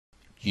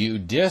You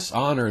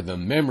dishonor the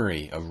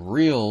memory of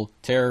real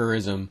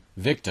terrorism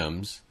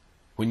victims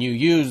when you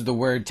use the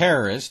word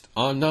terrorist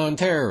on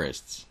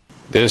non-terrorists.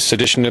 This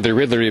edition of the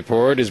Ridley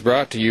Report is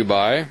brought to you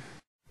by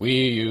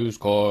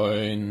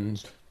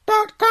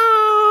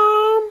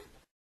WeUseCoins.com.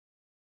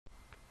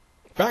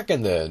 Back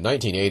in the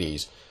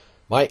 1980s,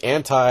 my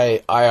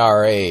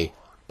anti-IRA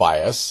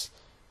bias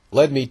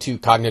led me to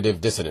cognitive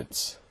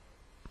dissonance.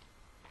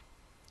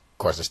 Of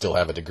course, I still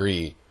have a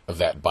degree of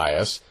that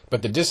bias,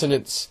 but the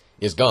dissonance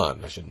is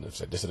gone. I shouldn't have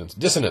said dissonance.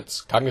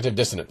 Dissonance. Cognitive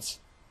dissonance.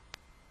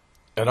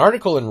 An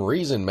article in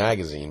Reason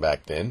magazine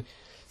back then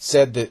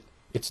said that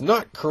it's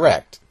not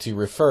correct to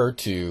refer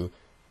to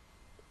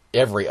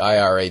every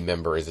IRA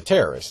member as a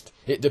terrorist.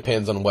 It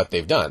depends on what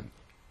they've done.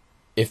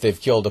 If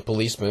they've killed a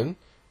policeman,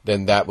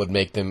 then that would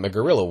make them a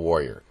guerrilla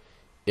warrior.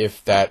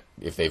 If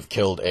they've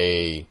killed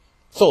a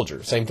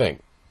soldier, same thing.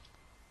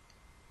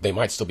 They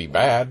might still be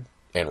bad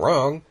and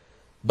wrong,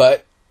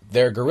 but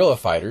they're guerrilla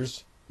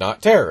fighters,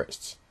 not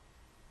terrorists.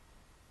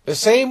 The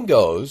same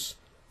goes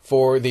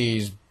for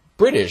these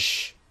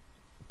British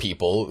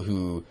people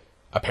who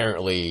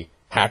apparently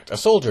hacked a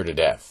soldier to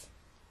death.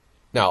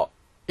 Now,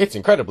 it's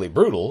incredibly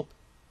brutal.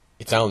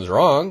 It sounds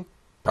wrong.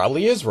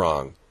 Probably is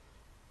wrong.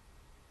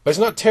 But it's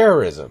not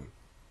terrorism.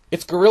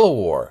 It's guerrilla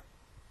war.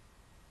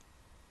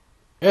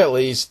 At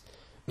least,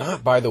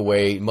 not by the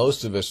way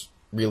most of us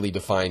really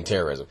define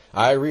terrorism.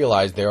 I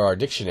realize there are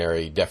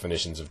dictionary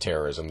definitions of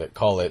terrorism that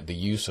call it the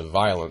use of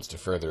violence to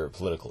further a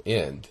political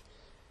end.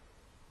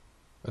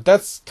 But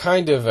that's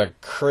kind of a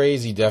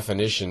crazy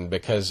definition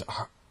because,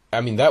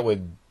 I mean, that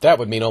would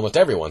mean almost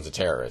everyone's a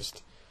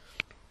terrorist.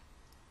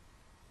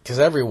 Because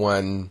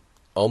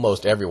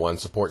almost everyone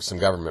supports some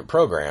government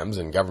programs,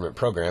 and government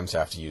programs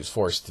have to use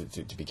force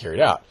to be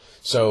carried out.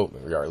 So,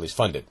 or at least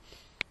funded.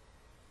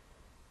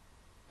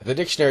 The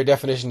dictionary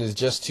definition is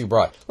just too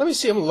broad. Let me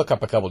see, I'm going to look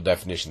up a couple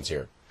definitions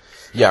here.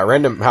 Yeah,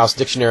 Random House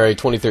Dictionary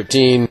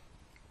 2013,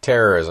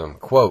 terrorism,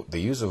 quote,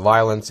 the use of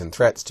violence and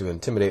threats to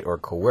intimidate or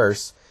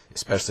coerce,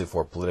 especially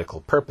for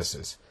political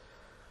purposes.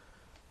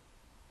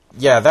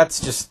 Yeah,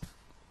 that's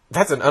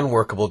an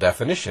unworkable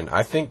definition.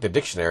 I think the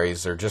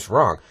dictionaries are just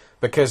wrong.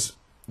 Because,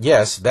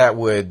 yes, that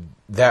would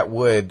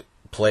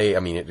play, I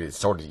mean,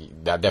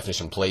 that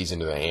definition plays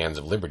into the hands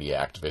of liberty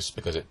activists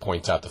because it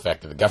points out the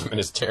fact that the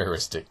government is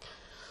terroristic.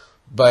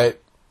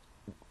 But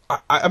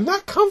I'm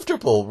not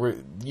comfortable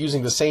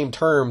using the same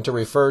term to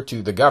refer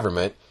to the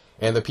government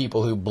and the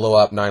people who blow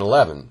up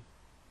 9/11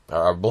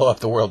 or blow up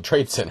the World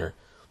Trade Center,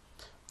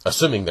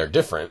 assuming they're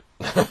different.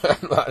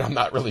 I'm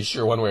not really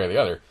sure one way or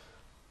the other.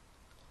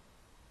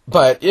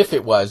 But if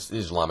it was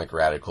Islamic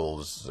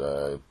radicals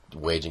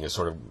waging a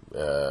sort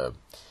of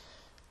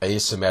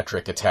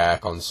asymmetric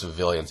attack on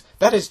civilians,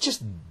 that is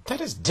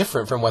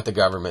different from what the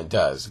government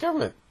does. The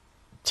government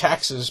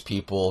taxes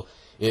people.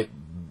 It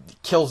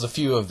kills a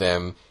few of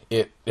them.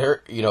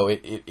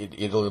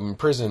 It'll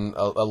imprison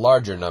a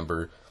larger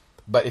number,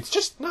 but it's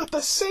just not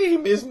the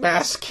same as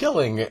mass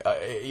killing,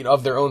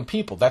 of their own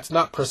people. That's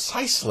not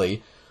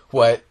precisely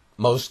what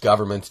most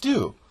governments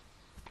do.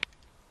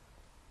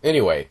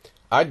 Anyway,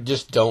 I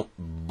just don't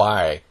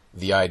buy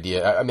the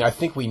idea. I mean, I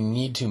think we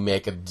need to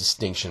make a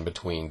distinction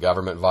between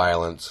government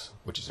violence,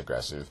 which is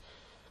aggressive,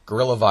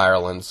 guerrilla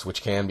violence,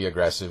 which can be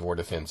aggressive or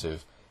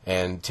defensive,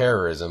 and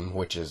terrorism,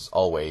 which is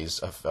always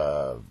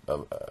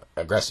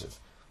aggressive.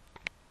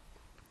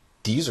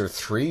 These are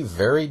three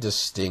very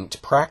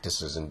distinct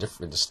practices and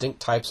distinct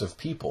types of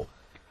people.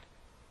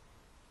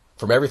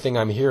 From everything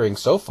I'm hearing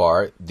so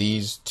far,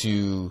 these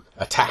two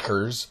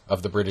attackers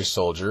of the British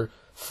soldier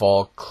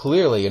fall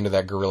clearly into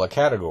that guerrilla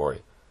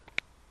category.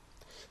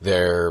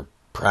 They're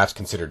perhaps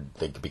they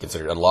could be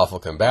considered unlawful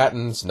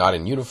combatants, not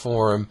in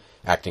uniform,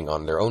 acting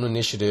on their own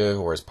initiative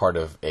or as part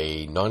of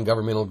a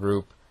non-governmental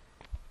group,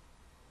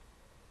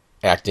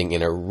 acting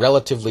in a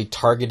relatively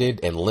targeted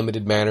and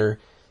limited manner.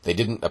 They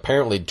didn't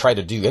apparently try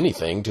to do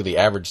anything to the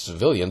average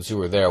civilians who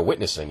were there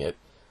witnessing it.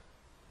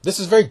 This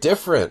is very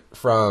different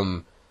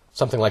from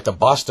something like the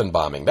Boston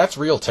bombing. That's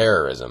real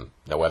terrorism.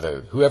 Now,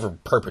 whoever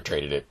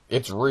perpetrated it,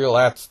 it's real,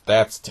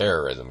 that's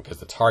terrorism, because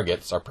the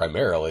targets are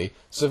primarily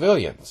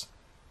civilians.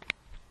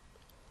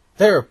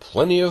 There are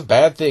plenty of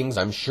bad things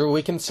I'm sure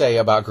we can say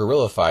about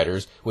guerrilla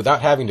fighters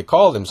without having to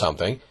call them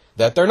something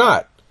that they're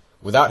not,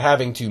 without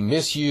having to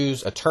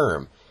misuse a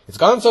term. It's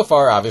gone so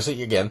far,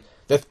 obviously, again,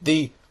 that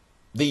the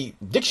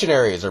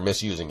dictionaries are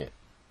misusing it.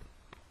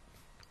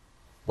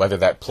 Whether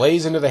that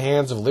plays into the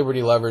hands of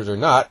liberty lovers or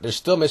not, they're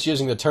still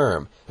misusing the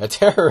term. A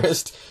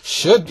terrorist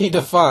should be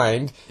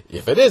defined,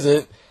 if it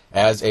isn't,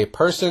 as a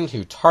person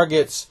who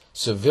targets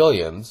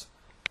civilians,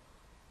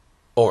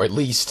 or at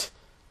least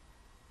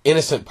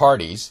innocent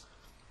parties,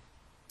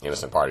 or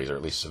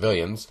at least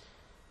civilians,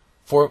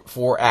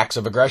 for acts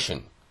of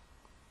aggression.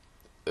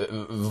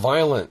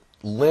 Violent,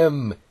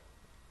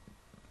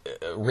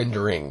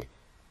 limb-rendering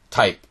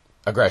type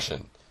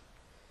aggression.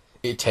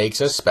 It takes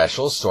a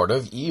special sort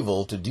of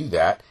evil to do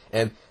that,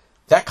 and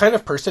that kind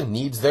of person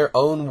needs their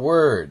own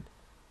word.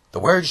 The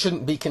word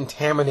shouldn't be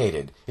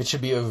contaminated. It should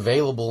be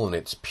available in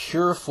its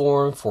pure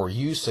form for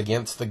use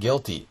against the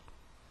guilty.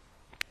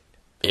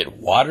 It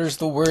waters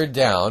the word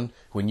down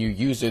when you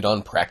use it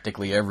on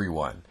practically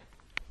everyone.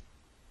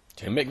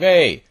 Tim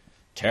McVeigh,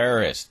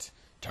 terrorist,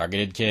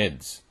 targeted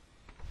kids.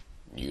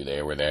 Knew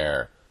they were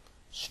there.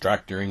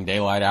 Struck during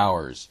daylight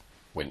hours,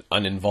 when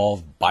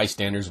uninvolved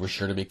bystanders were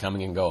sure to be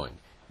coming and going.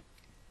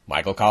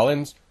 Michael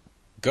Collins,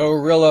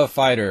 guerrilla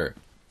fighter.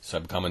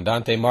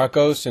 Subcomandante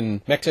Marcos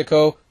in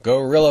Mexico,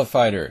 guerrilla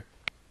fighter.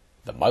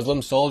 The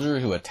Muslim soldier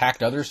who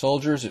attacked other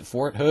soldiers at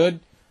Fort Hood,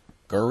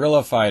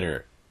 guerrilla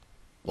fighter.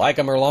 Like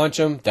 'em or launch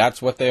 'em,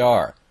 that's what they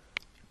are.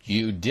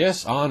 You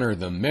dishonor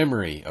the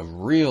memory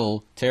of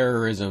real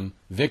terrorism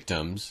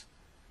victims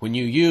when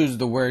you use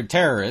the word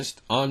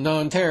terrorist on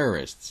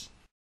non-terrorists.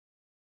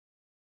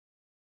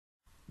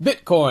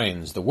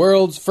 Bitcoins, the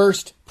world's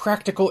first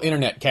practical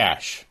internet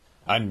cash.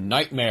 A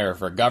nightmare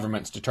for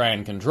governments to try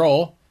and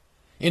control.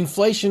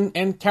 Inflation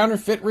and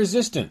counterfeit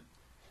resistant.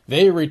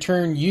 They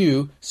return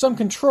you some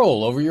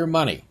control over your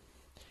money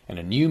and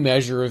a new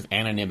measure of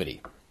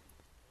anonymity.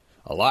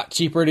 A lot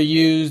cheaper to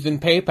use than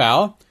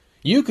PayPal,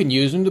 you can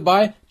use them to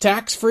buy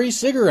tax-free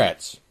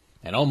cigarettes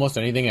and almost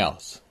anything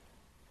else.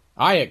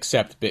 I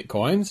accept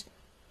Bitcoins,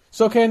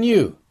 so can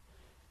you.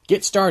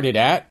 Get started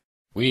at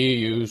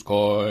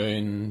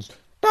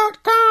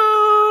WeUseCoins.com.